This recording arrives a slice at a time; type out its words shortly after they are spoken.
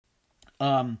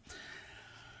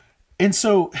And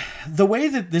so the way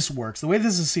that this works, the way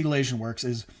this acetylation works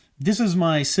is, this is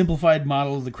my simplified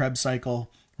model of the Krebs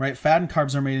cycle, right? Fat and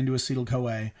carbs are made into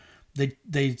acetyl-CoA.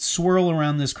 They swirl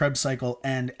around this Krebs cycle,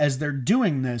 and as they're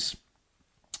doing this,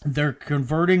 they're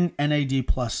converting NAD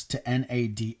plus to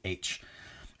NADH.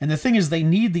 And the thing is, they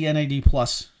need the NAD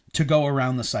plus to go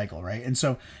around the cycle, right? And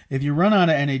so if you run out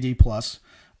of NAD plus,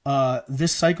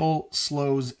 this cycle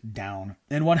slows down.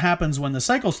 And what happens when the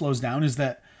cycle slows down is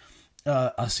that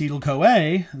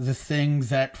acetyl-CoA, the thing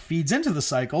that feeds into the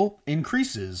cycle,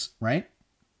 increases, right?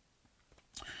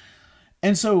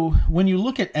 And so when you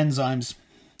look at enzymes,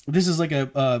 this is like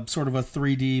a sort of a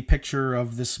 3D picture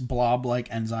of this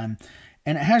blob-like enzyme,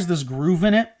 and it has this groove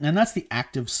in it, and that's the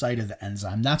active site of the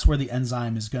enzyme. That's where the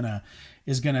enzyme is gonna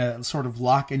sort of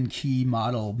lock and key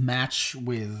model match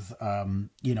with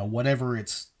whatever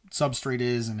its substrate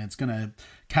is, and it's gonna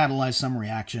catalyze some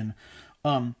reaction.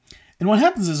 And what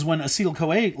happens is, when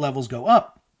acetyl-CoA levels go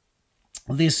up,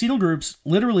 the acetyl groups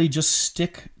literally just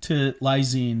stick to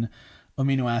lysine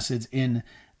amino acids in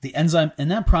the enzyme, and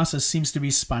that process seems to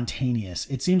be spontaneous.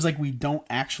 It seems like we don't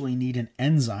actually need an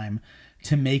enzyme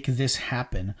to make this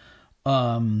happen.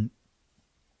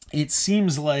 It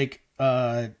seems like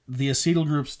the acetyl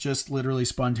groups just literally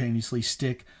spontaneously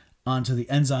stick onto the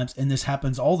enzymes, and this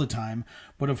happens all the time.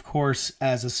 But of course,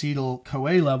 as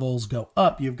acetyl-CoA levels go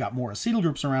up, you've got more acetyl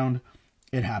groups around,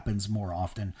 it happens more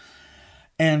often.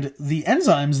 And the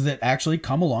enzymes that actually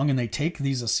come along and they take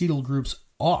these acetyl groups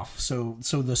off, so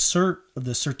the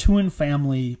sirtuin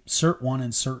family, SIRT1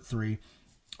 and SIRT3,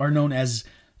 are known as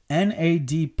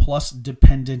NAD plus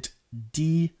dependent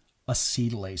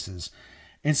deacetylases.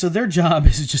 And so their job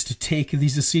is just to take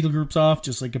these acetyl groups off,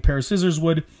 just like a pair of scissors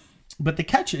would. But the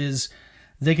catch is,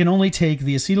 they can only take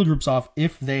the acetyl groups off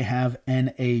if they have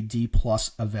NAD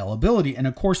plus availability. And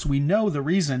of course, we know the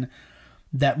reason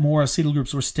that more acetyl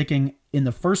groups were sticking in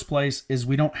the first place is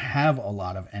we don't have a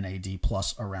lot of NAD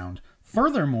plus around.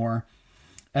 Furthermore,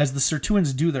 as the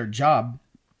sirtuins do their job,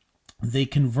 they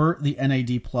convert the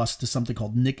NAD plus to something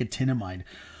called nicotinamide.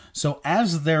 So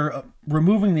as they're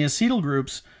removing the acetyl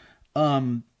groups,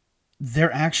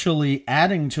 they're actually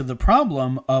adding to the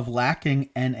problem of lacking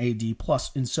NAD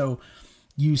plus. And so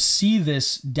you see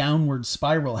this downward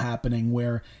spiral happening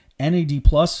where NAD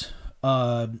plus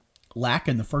lack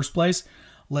in the first place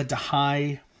led to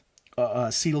high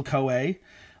acetyl-CoA,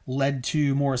 led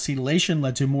to more acetylation,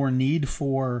 led to more need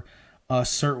for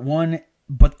SIRT1,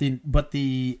 but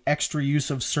the extra use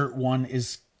of SIRT1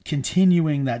 is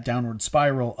continuing that downward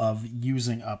spiral of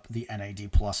using up the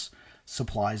NAD plus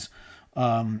supplies.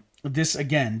 This,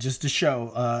 again, just to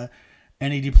show,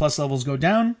 NAD plus levels go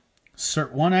down,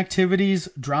 SIRT1 activities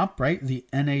drop, right? The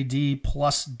NAD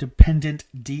plus dependent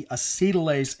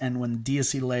deacetylase, and when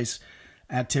deacetylase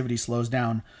activity slows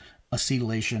down,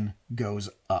 acetylation goes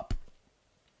up.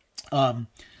 And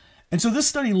so this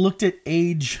study looked at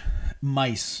age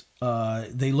mice.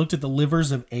 They looked at the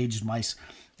livers of aged mice,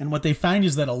 and what they find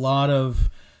is that a lot of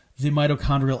the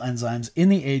mitochondrial enzymes in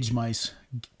the aged mice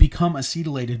become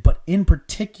acetylated, but in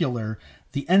particular,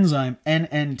 the enzyme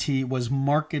NNT was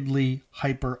markedly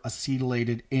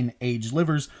hyperacetylated in aged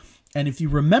livers. And if you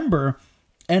remember,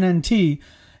 NNT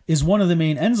is one of the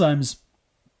main enzymes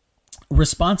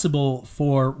responsible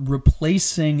for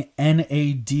replacing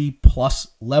NAD plus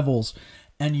levels.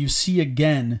 And you see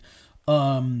again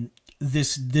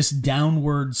this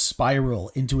downward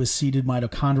spiral into aceted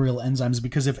mitochondrial enzymes,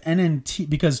 because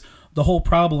because the whole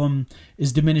problem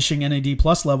is diminishing NAD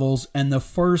plus levels, and the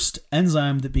first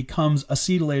enzyme that becomes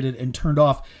acetylated and turned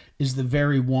off is the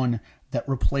very one that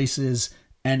replaces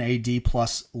NAD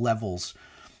plus levels.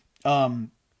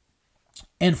 And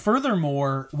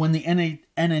furthermore, when the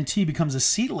NNT becomes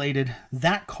acetylated,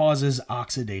 that causes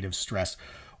oxidative stress.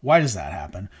 Why does that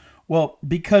happen? Well,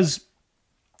 because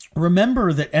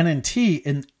remember that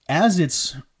NNT, as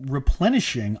it's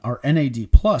replenishing our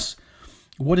NAD plus,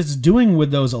 what it's doing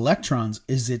with those electrons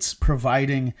is it's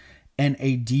providing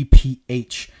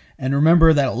NADPH. And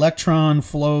remember that electron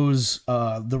flows,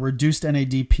 the reduced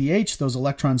NADPH, those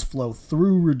electrons flow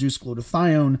through reduced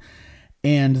glutathione,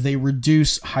 and they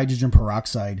reduce hydrogen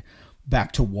peroxide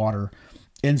back to water.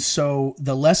 And so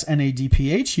the less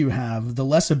NADPH you have, the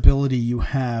less ability you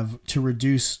have to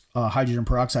reduce hydrogen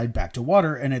peroxide back to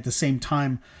water. And at the same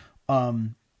time,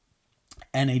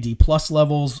 NAD plus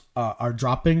levels are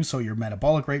dropping, so your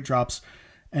metabolic rate drops.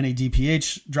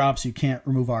 NADPH drops, you can't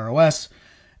remove ROS.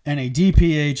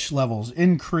 NADPH levels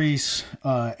increase,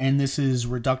 and this is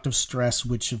reductive stress,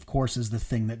 which of course is the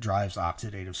thing that drives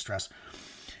oxidative stress.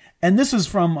 And this is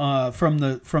from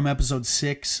episode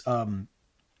 6.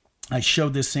 I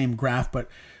showed this same graph, but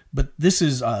But this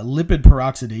is lipid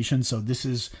peroxidation. So this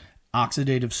is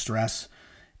oxidative stress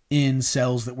in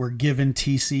cells that were given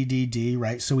TCDD,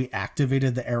 right? So we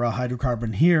activated the aryl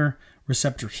hydrocarbon here,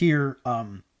 receptor here,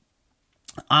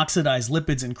 oxidized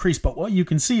lipids increase. But what you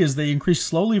can see is they increase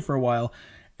slowly for a while,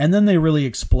 and then they really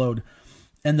explode.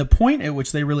 And the point at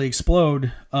which they really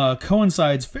explode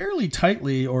coincides fairly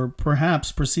tightly, or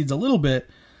perhaps precedes a little bit,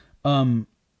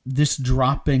 this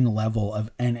dropping level of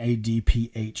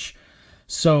NADPH.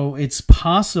 So it's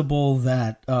possible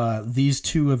that these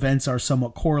two events are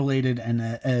somewhat correlated, and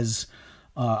as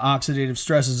oxidative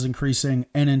stress is increasing,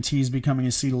 NNT is becoming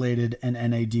acetylated, and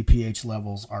NADPH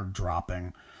levels are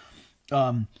dropping.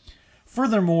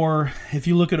 Furthermore, if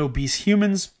you look at obese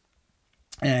humans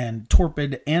and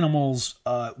torpid animals,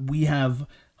 we have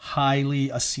highly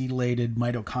acetylated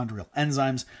mitochondrial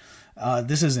enzymes.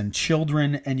 This is in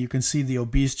children, and you can see the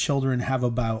obese children have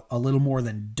about a little more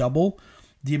than double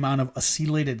the amount of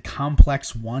acetylated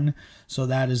complex 1. So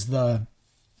that is that's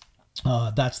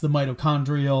the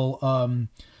mitochondrial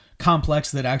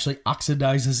complex that actually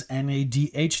oxidizes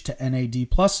NADH to NAD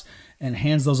plus and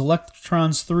hands those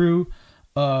electrons through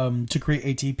to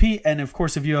create ATP. And of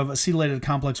course, if you have acetylated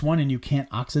complex 1 and you can't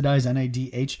oxidize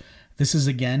NADH, this is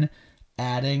again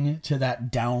adding to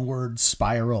that downward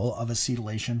spiral of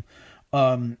acetylation.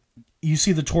 You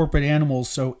see the torpid animals,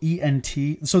 so ENT.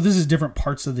 So this is different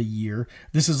parts of the year.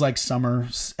 This is like summer.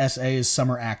 SA is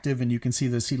summer active, and you can see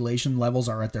the acetylation levels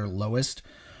are at their lowest.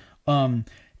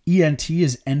 ENT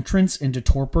is entrance into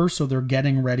torpor, so they're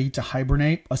getting ready to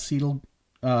hibernate.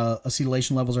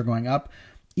 Acetylation levels are going up.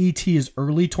 ET is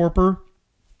early torpor.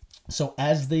 So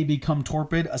as they become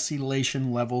torpid,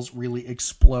 acetylation levels really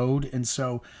explode. And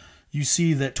so you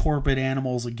see that torpid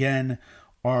animals, again,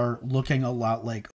 are looking a lot like